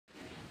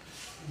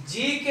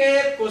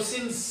GK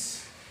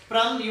questions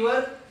from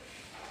your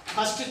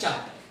first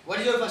chapter. What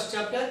is your first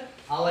chapter?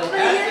 Our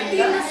Earth in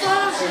the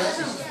solar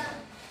system.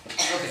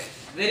 Okay,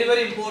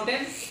 very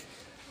important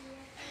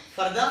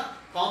for the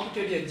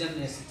competitive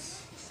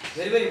examinations.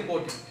 Very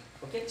important.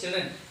 Okay,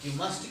 children, you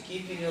must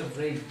keep in your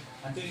brain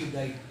until you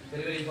die.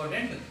 Very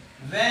important.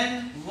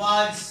 When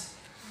was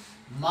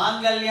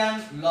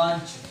Mangalyaan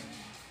launched?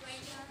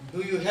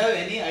 Do you have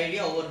any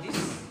idea over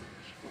this?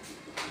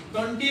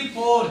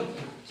 24th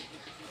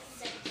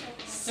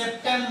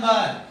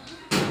September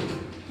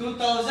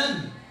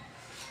 2000.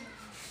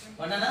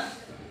 What is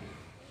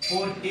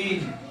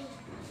 14.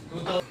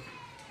 2000.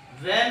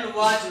 When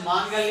was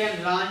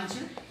Mangalyaan launched?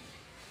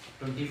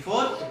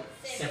 24th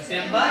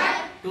September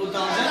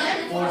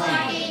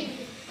 2014.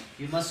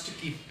 You must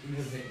keep in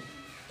your brain.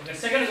 Okay,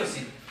 second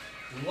question.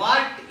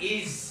 What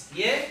is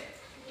a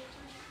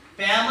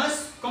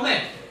famous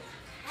comet?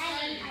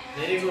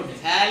 Very good.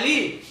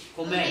 Halley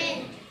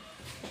comet.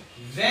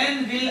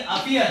 When will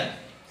appear?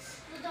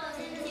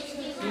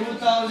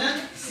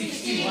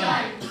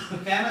 2061.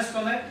 Famous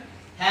comet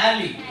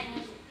Halley.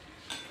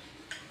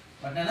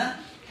 What is that?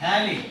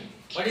 Halley.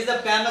 What is the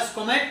famous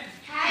comet?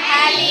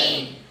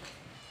 Halley.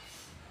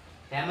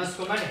 Famous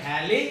comet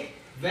Halley.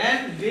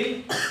 When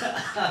will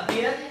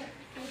appear?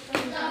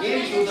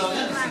 In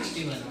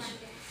 2061.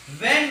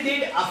 When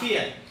did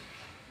appear?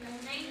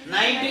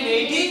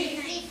 1980?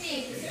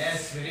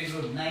 Yes, very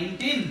good.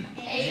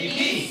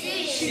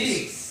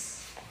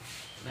 1986.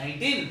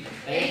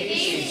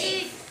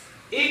 1986.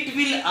 It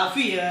will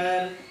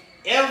appear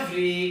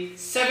every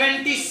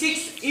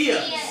 76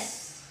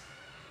 years.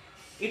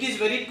 It is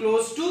very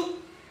close to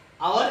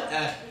our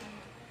Earth.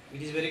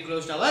 It is very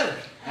close to our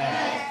Earth.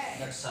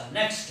 That's all.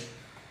 Next.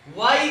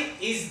 Why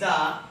is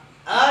the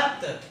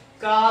Earth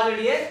called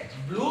a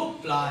blue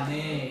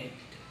planet?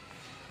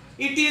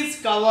 It is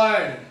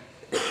covered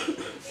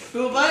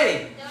 2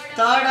 by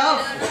 3rd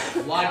of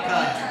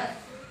water.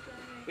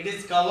 It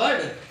is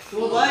covered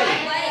 2 by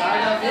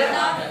 3rd of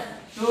water.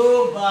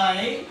 2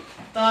 by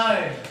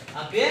 3rd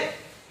of a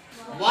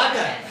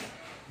water.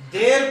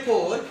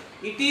 Therefore,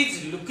 it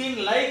is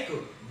looking like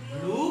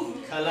blue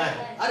color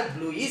or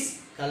bluish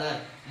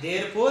color.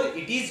 Therefore,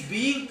 it is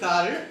being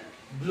called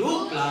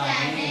blue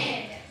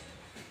planet.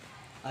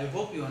 I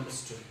hope you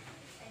understood.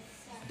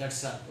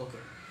 That's all. Okay.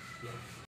 Yeah.